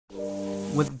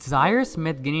With Zaire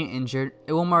Smith getting injured,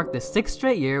 it will mark the 6th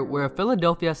straight year where a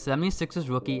Philadelphia 76ers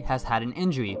rookie has had an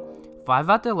injury. 5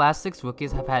 out of the last 6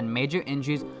 rookies have had major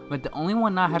injuries, with the only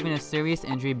one not having a serious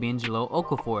injury being Jahlil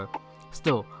Okafor.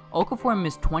 Still, Okafor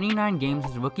missed 29 games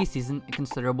his rookie season, a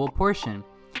considerable portion.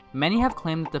 Many have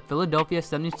claimed that the Philadelphia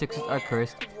 76ers are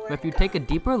cursed, but if you take a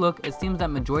deeper look, it seems that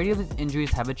majority of his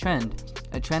injuries have a trend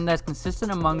that is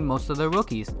consistent among most of their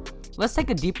rookies. Let's take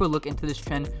a deeper look into this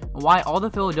trend and why all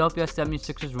the Philadelphia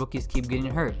 76ers rookies keep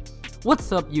getting hurt.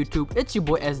 What's up YouTube, it's your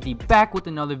boy SD back with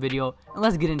another video, and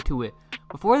let's get into it.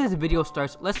 Before this video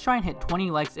starts, let's try and hit 20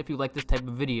 likes if you like this type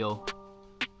of video.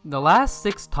 The last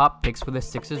 6 top picks for the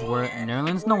Sixers were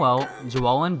Nerlens Noel,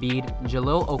 Joel Embiid,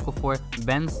 Jahlil Okafor,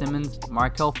 Ben Simmons,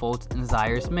 Markelle Fultz, and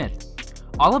Zaire Smith.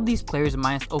 All of these players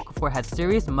minus Okafor had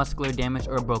serious muscular damage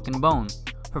or a broken bone.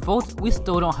 For Fultz, we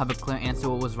still don't have a clear answer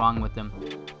what was wrong with him.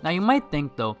 Now you might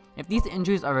think though, if these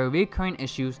injuries are recurring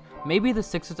issues, maybe the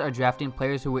Sixers are drafting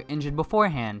players who were injured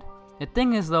beforehand. The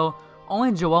thing is though,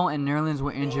 only Joel and Nerlens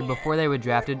were injured before they were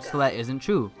drafted, so that isn't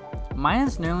true.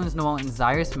 Minus Nerlens Noel and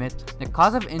Zaire Smith, the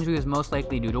cause of injury is most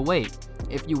likely due to weight.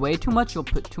 If you weigh too much, you'll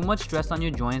put too much stress on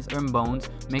your joints or bones,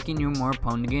 making you more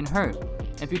prone to getting hurt.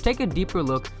 If you take a deeper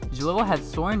look, Jahlil had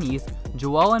sore knees,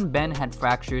 Joel and Ben had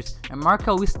fractures, and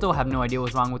Markelle, we still have no idea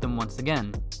what's wrong with him once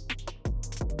again.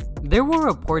 There were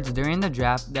reports during the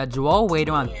draft that Joel weighed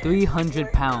around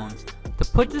 300 pounds.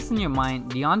 To put this in your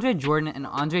mind, DeAndre Jordan and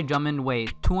Andre Drummond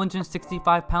weighed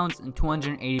 265 pounds and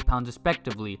 280 pounds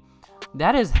respectively.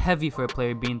 That is heavy for a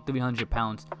player being 300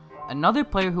 pounds. Another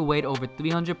player who weighed over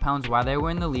 300 pounds while they were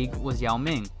in the league was Yao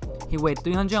Ming. He weighed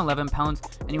 311 pounds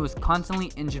and he was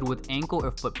constantly injured with ankle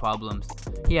or foot problems.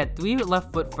 He had 3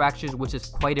 left foot fractures, which is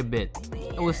quite a bit.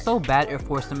 It was so bad it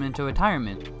forced him into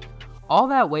retirement. All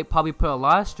that weight probably put a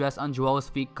lot of stress on Joel's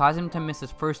feet, causing him to miss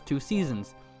his first 2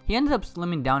 seasons. He ended up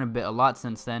slimming down a lot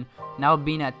since then, now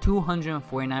being at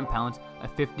 249 pounds, a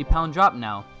 50-pound drop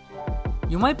now.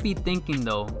 You might be thinking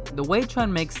though, the weight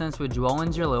trend makes sense with Joel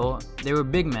and Jahlil, they were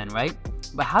big men, right?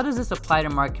 But how does this apply to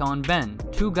Markelle and Ben,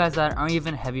 2 guys that aren't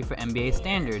even heavy for NBA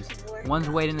standards? One's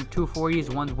weighed in the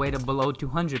 240s, one's weighed below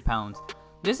 200 pounds.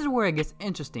 This is where it gets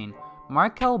interesting.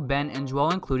 Markelle, Ben, and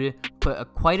Joel included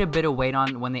put quite a bit of weight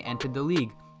on when they entered the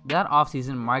league. That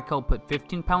offseason, Markelle put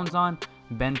 15 pounds on,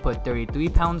 Ben put 33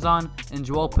 pounds on, and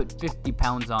Joel put 50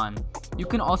 pounds on. You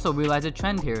can also realize a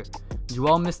trend here.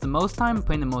 Joel missed the most time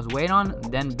putting the most weight on,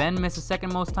 then Ben missed the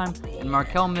second most time, and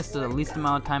Markelle missed the least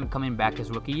amount of time coming back his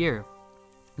rookie year.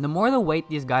 The more the weight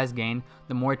these guys gained,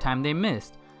 the more time they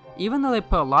missed. Even though they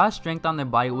put a lot of strength on their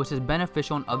body, which is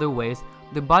beneficial in other ways,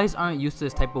 their bodies aren't used to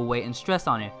this type of weight and stress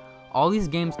on it. All these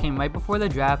games came right before the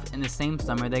draft in the same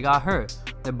summer they got hurt.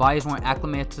 Their bodies weren't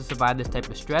acclimated to survive this type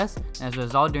of stress, and as a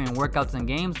result during workouts and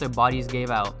games their bodies gave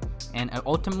out. And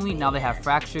ultimately now they have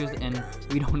fractures and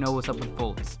we don't know what's up with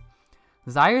Fultz.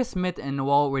 Zaire Smith and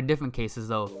Noel were different cases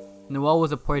though. Noel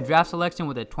was a poor draft selection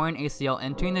with a torn ACL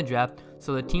entering the draft,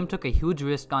 so the team took a huge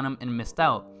risk on him and missed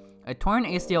out. A torn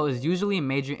ACL is usually a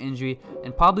major injury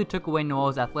and probably took away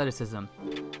Noel's athleticism.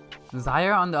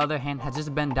 Zaire on the other hand had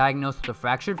just been diagnosed with a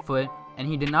fractured foot and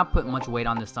he did not put much weight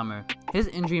on this summer. His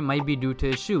injury might be due to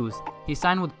his shoes. He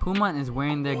signed with Puma and is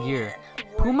wearing their gear.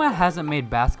 Puma hasn't made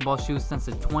basketball shoes since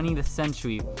the 20th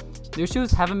century. Their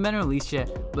shoes haven't been released yet,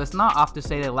 but it's not off to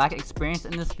say they lack experience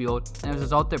in this field, and as a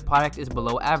result their product is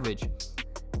below average.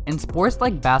 In sports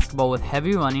like basketball with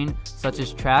heavy running, such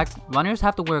as track, runners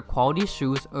have to wear quality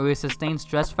shoes or they sustain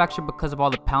stress fracture because of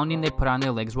all the pounding they put on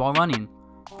their legs while running.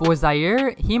 For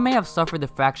Zaire, he may have suffered the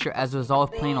fracture as a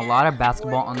result of playing a lot of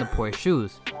basketball on the poor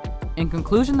shoes. In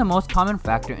conclusion, the most common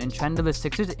factor and trend of the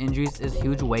Sixers injuries is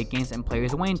huge weight gains and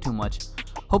players weighing too much.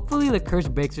 Hopefully the curse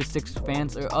breaks for Sixers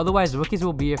fans, or otherwise rookies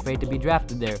will be afraid to be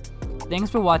drafted there. Thanks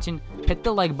for watching, hit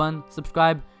the like button,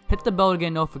 subscribe, hit the bell to get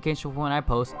a notification for when I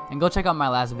post, and go check out my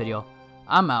last video.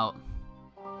 I'm out.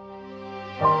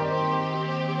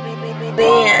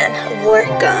 Man,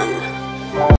 work 'em.